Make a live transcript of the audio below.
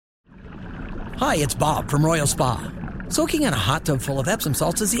Hi, it's Bob from Royal Spa. Soaking in a hot tub full of Epsom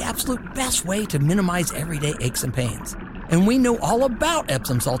salts is the absolute best way to minimize everyday aches and pains. And we know all about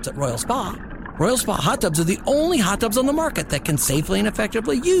Epsom salts at Royal Spa. Royal Spa hot tubs are the only hot tubs on the market that can safely and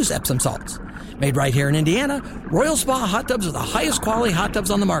effectively use Epsom salts. Made right here in Indiana, Royal Spa hot tubs are the highest quality hot tubs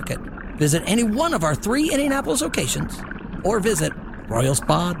on the market. Visit any one of our 3 Indianapolis locations or visit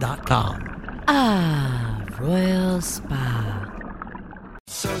royalspa.com. Ah, Royal Spa.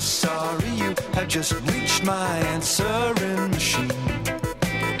 So sorry you have just reached my answering machine.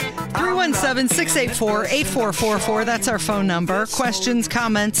 317-684-8444. That's our phone number. Questions,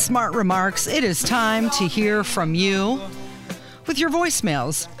 comments, smart remarks. It is time to hear from you with your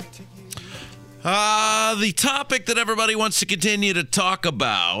voicemails. The topic that everybody wants to continue to talk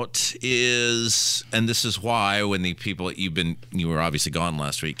about is, and this is why when the people you were obviously gone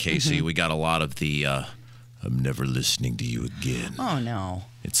last week, Casey, we got a lot of the I'm never listening to you again. Oh, no.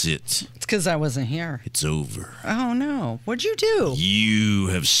 It's because I wasn't here. It's over. Oh, no. What'd you do? You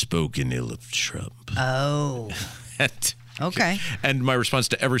have spoken ill of Trump. Oh. Okay. And my response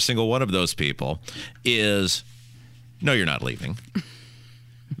to every single one of those people is, no, you're not leaving.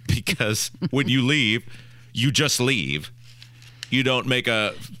 Because when you leave, you just leave. You don't make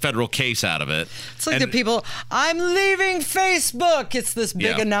a federal case out of it. It's like the people, I'm leaving Facebook. It's this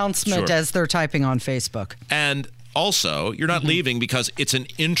big announcement as they're typing on Facebook. And also, you're not leaving because it's an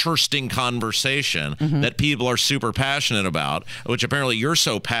interesting conversation that people are super passionate about, which apparently you're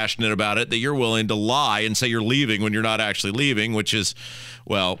so passionate about it that you're willing to lie and say you're leaving when you're not actually leaving, which is,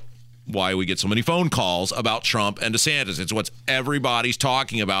 well, why we get so many phone calls about Trump and DeSantis. It's what everybody's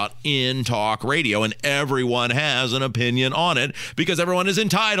talking about in talk radio, and everyone has an opinion on it because everyone is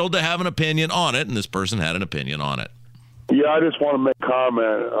entitled to have an opinion on it, and this person had an opinion on it. Yeah, I just want to make a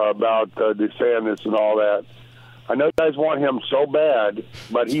comment about DeSantis and all that. I know you guys want him so bad,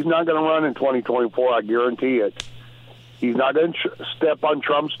 but he's not going to run in 2024, I guarantee it. He's not going to step on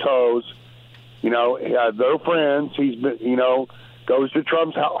Trump's toes. You know, they're friends. He's been, goes to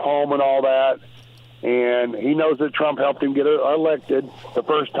Trump's home and all that, and he knows that Trump helped him get elected the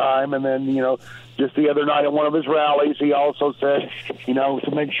first time, and then, just the other night at one of his rallies, he also said,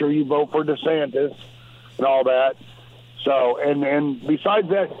 to make sure you vote for DeSantis and all that. So, and besides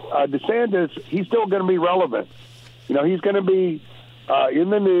that, DeSantis, he's still going to be relevant. He's going to be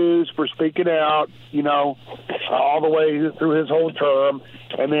in the news for speaking out, all the way through his whole term,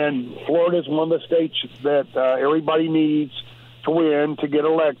 and then Florida's one of the states that everybody needs to win to get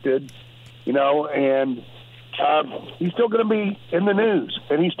elected, and he's still going to be in the news,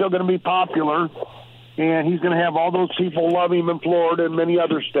 and he's still going to be popular, and he's going to have all those people love him in Florida and many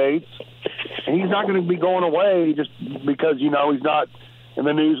other states, and he's not going to be going away just because, he's not in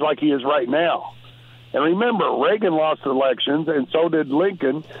the news like he is right now. And remember, Reagan lost elections, and so did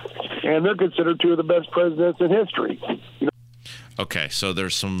Lincoln, and they're considered 2 of the best presidents in history. Okay, so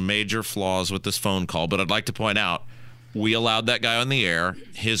there's some major flaws with this phone call, but I'd like to point out, we allowed that guy on the air.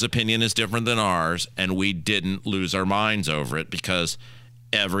 His opinion is different than ours, and we didn't lose our minds over it because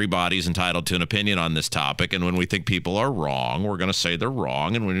everybody's entitled to an opinion on this topic. And when we think people are wrong, we're going to say they're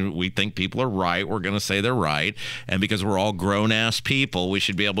wrong. And when we think people are right, we're going to say they're right. And because we're all grown-ass people, we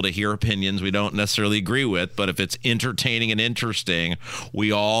should be able to hear opinions we don't necessarily agree with. But if it's entertaining and interesting,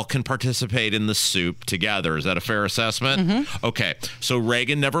 we all can participate in the soup together. Is that a fair assessment? Okay. So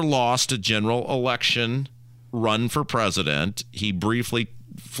Reagan never lost a general election run for president. He briefly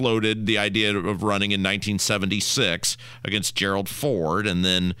floated the idea of running in 1976 against Gerald Ford and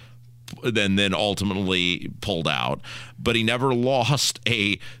then ultimately pulled out. But he never lost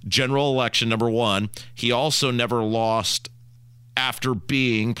a general election, number one. He also never lost after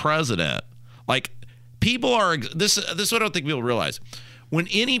being president. Like, people are, this is what I don't think people realize. When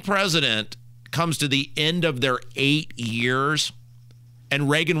any president comes to the end of their 8 years, and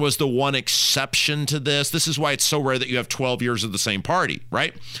Reagan was the one exception to this. This is why it's so rare that you have 12 years of the same party,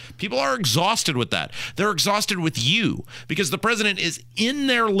 right? People are exhausted with that. They're exhausted with you because the president is in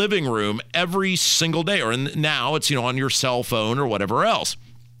their living room every single day, or now it's, on your cell phone or whatever else.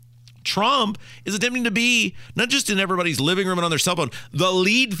 Trump is attempting to be, not just in everybody's living room and on their cell phone, the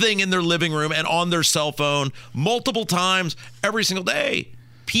lead thing in their living room and on their cell phone multiple times every single day.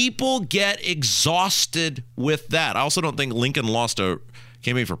 People get exhausted with that. I also don't think Lincoln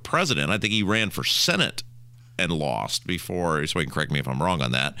came in for president. I think he ran for Senate and lost before, so you can correct me if I'm wrong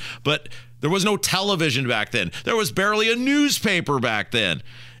on that. But there was no television back then. There was barely a newspaper back then.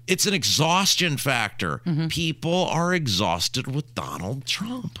 It's an exhaustion factor. People are exhausted with Donald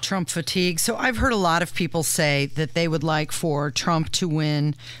Trump. Trump fatigue. So I've heard a lot of people say that they would like for Trump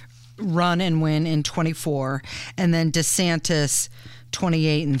to run and win in 24, and then DeSantis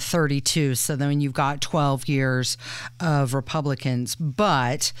 28 and 32. So then you've got 12 years of Republicans.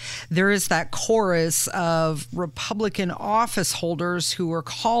 But there is that chorus of Republican office holders who are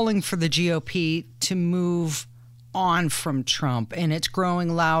calling for the GOP to move on from Trump, and it's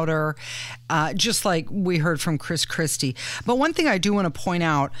growing louder, just like we heard from Chris Christie. But one thing I do want to point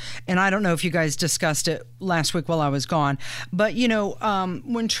out, and I don't know if you guys discussed it last week while I was gone, but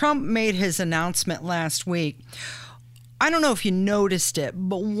when Trump made his announcement last week, I don't know if you noticed it,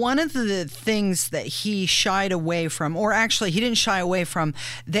 but one of the things that he shied away from, or actually he didn't shy away from,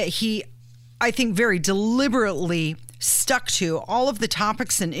 that he, I think, very deliberately stuck to, all of the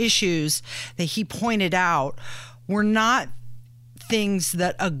topics and issues that he pointed out were not things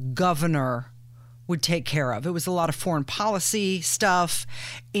that a governor would take care of. It was a lot of foreign policy stuff,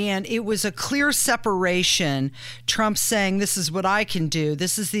 and it was a clear separation. Trump saying, this is what I can do,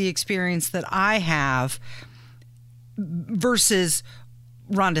 this is the experience that I have, versus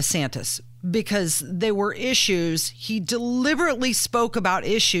Ron DeSantis, because they were issues. He deliberately spoke about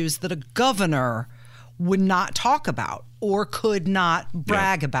issues that a governor would not talk about or could not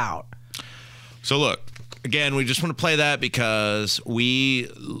brag about. So look, again, we just want to play that because we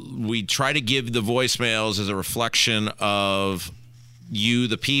try to give the voicemails as a reflection of you,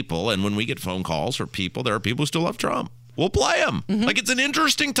 the people. And when we get phone calls from people, there are people who still love Trump. We'll play them. Like, it's an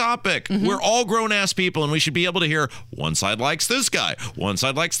interesting topic. We're all grown-ass people, and we should be able to hear one side likes this guy, one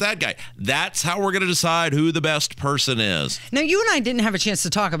side likes that guy. That's how we're going to decide who the best person is. Now, you and I didn't have a chance to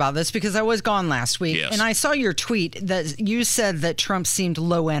talk about this because I was gone last week, Yes. and I saw your tweet that you said that Trump seemed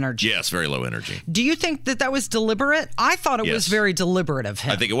low energy. Yes, very low energy. Do you think that that was deliberate? I thought it was Yes. very deliberate of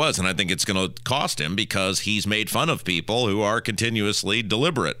him. I think it was, and I think it's going to cost him because he's made fun of people who are continuously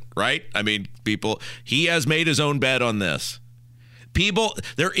deliberate, right? I mean, he has made his own bed on this. People,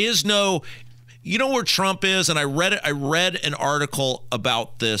 there is no, you know where Trump is, and I read an article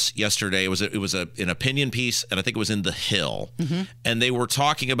about this yesterday. It was an opinion piece, and I think it was in The Hill, and they were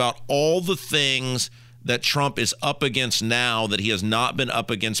talking about all the things that Trump is up against now that he has not been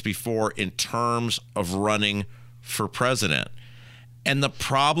up against before in terms of running for president. And the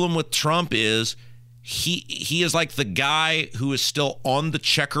problem with Trump is he is like the guy who is still on the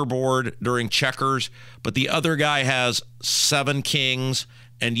checkerboard during checkers, but the other guy has 7 kings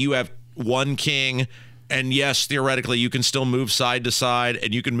and you have 1 king. And yes, theoretically, you can still move side to side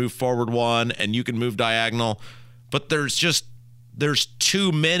and you can move forward 1 and you can move diagonal. But there's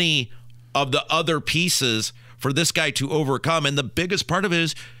too many of the other pieces for this guy to overcome. And the biggest part of it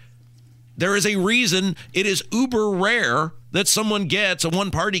is there is a reason it is uber rare that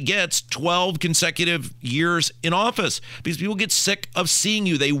one party gets 12 consecutive years in office, because people get sick of seeing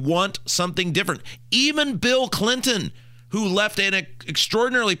you. They want something different. Even Bill Clinton, who left an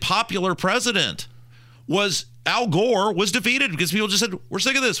extraordinarily popular president, Al Gore was defeated because people just said, we're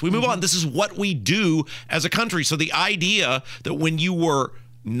sick of this. We move on. This is what we do as a country. So the idea that when you were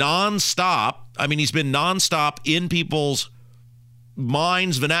nonstop, I mean, he's been nonstop in people's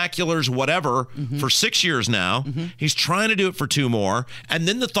minds, vernaculars, whatever, for 6 years now. He's trying to do it for 2 more. And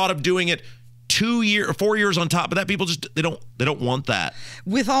then the thought of doing it 4 years on top of that, people just, they don't want that.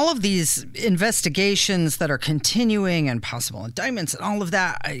 With all of these investigations that are continuing and possible indictments and all of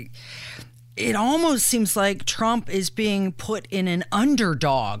that, it almost seems like Trump is being put in an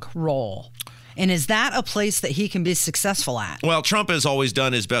underdog role. And is that a place that he can be successful at? Well, Trump has always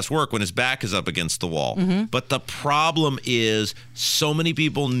done his best work when his back is up against the wall. But the problem is so many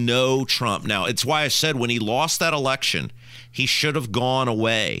people know Trump. Now, it's why I said when he lost that election, he should have gone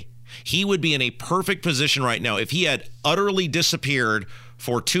away. He would be in a perfect position right now if he had utterly disappeared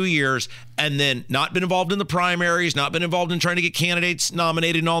for 2 years and then not been involved in the primaries, not been involved in trying to get candidates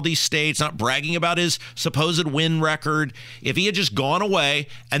nominated in all these states, not bragging about his supposed win record. If he had just gone away,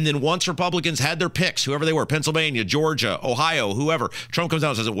 and then once Republicans had their picks, whoever they were, Pennsylvania, Georgia, Ohio, whoever, Trump comes out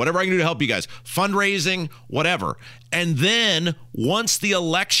and says, whatever I can do to help you guys, fundraising, whatever. And then once the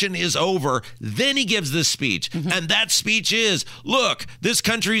election is over, then he gives this speech. And that speech is, look, this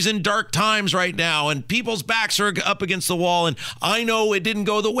country's in dark times right now and people's backs are up against the wall. And I know it didn't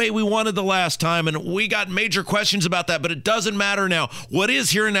go the way we wanted the last time. And we got major questions about that, but it doesn't matter now. What is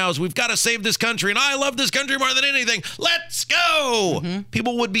here now is we've got to save this country. And I love this country more than anything. Let's go.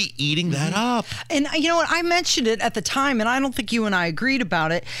 People would be eating that up. And you know what? I mentioned it at the time, and I don't think you and I agreed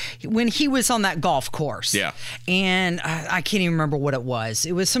about it, when he was on that golf course. Yeah. And I can't even remember what it was.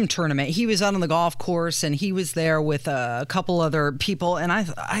 It was some tournament. He was out on the golf course, and he was there with a couple other people. And I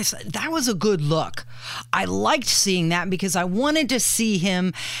that was a good look. I liked seeing that because I wanted to see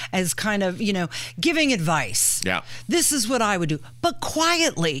him as kind of, giving advice. Yeah. This is what I would do. But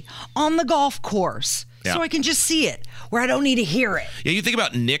quietly on the golf course, Yeah. So I can just see it where I don't need to hear it. Yeah, you think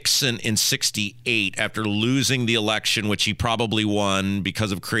about Nixon in 68 after losing the election, which he probably won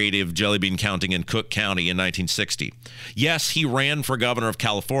because of creative jelly bean counting in Cook County in 1960. Yes, he ran for governor of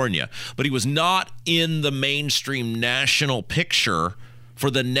California, but he was not in the mainstream national picture for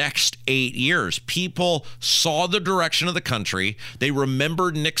the next 8 years. People saw the direction of the country. They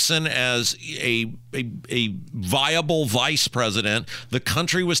remembered Nixon as a viable vice president. The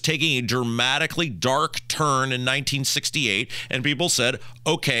country was taking a dramatically dark turn in 1968, and people said,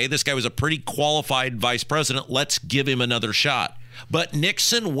 okay, this guy was a pretty qualified vice president. Let's give him another shot. But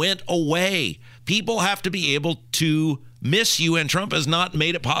Nixon went away. People have to be able to miss you, and Trump has not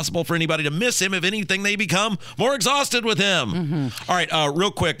made it possible for anybody to miss him. If anything, they become more exhausted with him. All right, real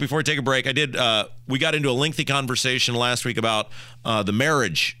quick before we take a break, we got into a lengthy conversation last week about the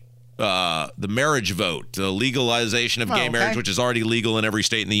marriage vote, the legalization of gay marriage, which is already legal in every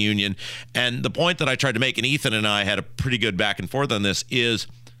state in the union. And the point that I tried to make, and Ethan and I had a pretty good back and forth on this, is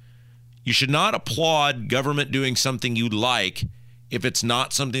you should not applaud government doing something you like if it's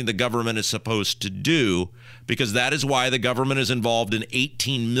not something the government is supposed to do, because that is why the government is involved in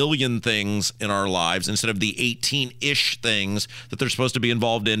 18 million things in our lives instead of the 18-ish things that they're supposed to be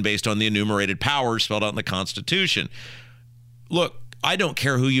involved in based on the enumerated powers spelled out in the Constitution. Look, I don't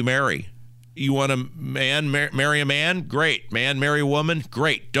care who you marry. You want a man marry a man? Great. Man marry a woman?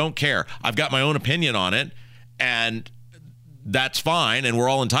 Great. Don't care. I've got my own opinion on it, and that's fine, and we're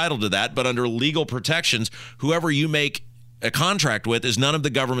all entitled to that. But under legal protections, whoever you make a contract with is none of the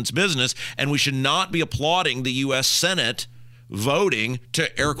government's business, and we should not be applauding the U.S. Senate voting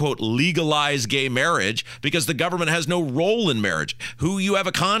to, air quote, legalize gay marriage, because the government has no role in marriage. Who you have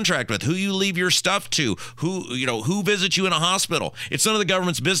a contract with, who you leave your stuff to, who visits you in a hospital. It's none of the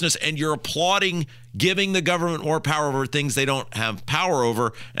government's business, and you're applauding giving the government more power over things they don't have power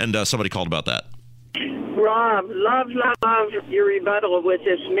over, and somebody called about that. Rob, love your rebuttal with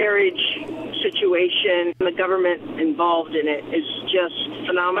this marriage situation. The government involved in it is just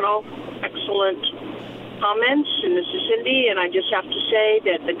phenomenal. Excellent comments. And this is Cindy, and I just have to say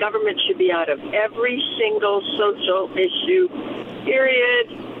that the government should be out of every single social issue, period.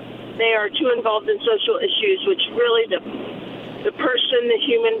 They are too involved in social issues, which really the person, the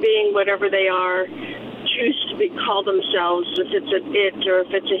human being, whatever they are, choose to call themselves, if it's an it or if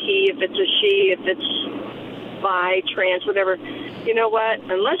it's a he, if it's a she, if it's bi, trans, whatever. You know what?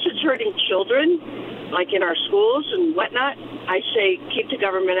 Unless it's hurting children, like in our schools and whatnot, I say keep the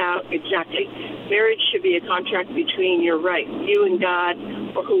government out. Exactly. Marriage should be a contract between you and God,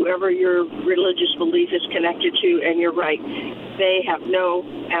 or whoever your religious belief is connected to, and you're right. They have no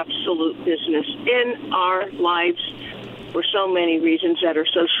absolute business in our lives for so many reasons that are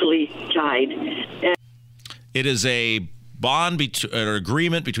socially tied. And it is a bond, an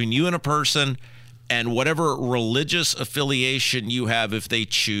agreement between you and a person, and whatever religious affiliation you have, if they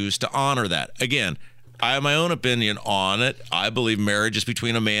choose to honor that. Again, I have my own opinion on it. I believe marriage is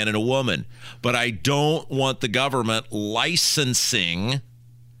between a man and a woman, but I don't want the government licensing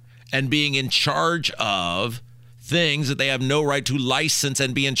and being in charge of things that they have no right to license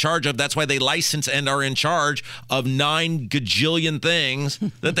and be in charge of. That's why they license and are in charge of 9 gajillion things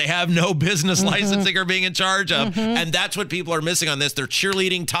that they have no business licensing or being in charge of. And that's what people are missing on this. They're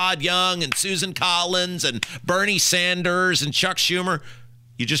cheerleading Todd Young and Susan Collins and Bernie Sanders and Chuck Schumer.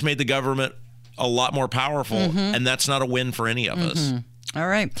 You just made the government a lot more powerful, and that's not a win for any of us. All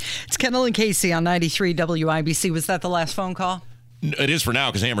right. It's Kendall and Casey on 93 WIBC. Was that the last phone call? It is for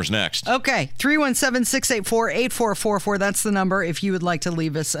now, because Hammer's next. Okay. 317-684-8444. That's the number if you would like to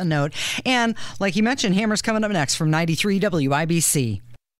leave us a note. And like you mentioned, Hammer's coming up next from 93 WIBC.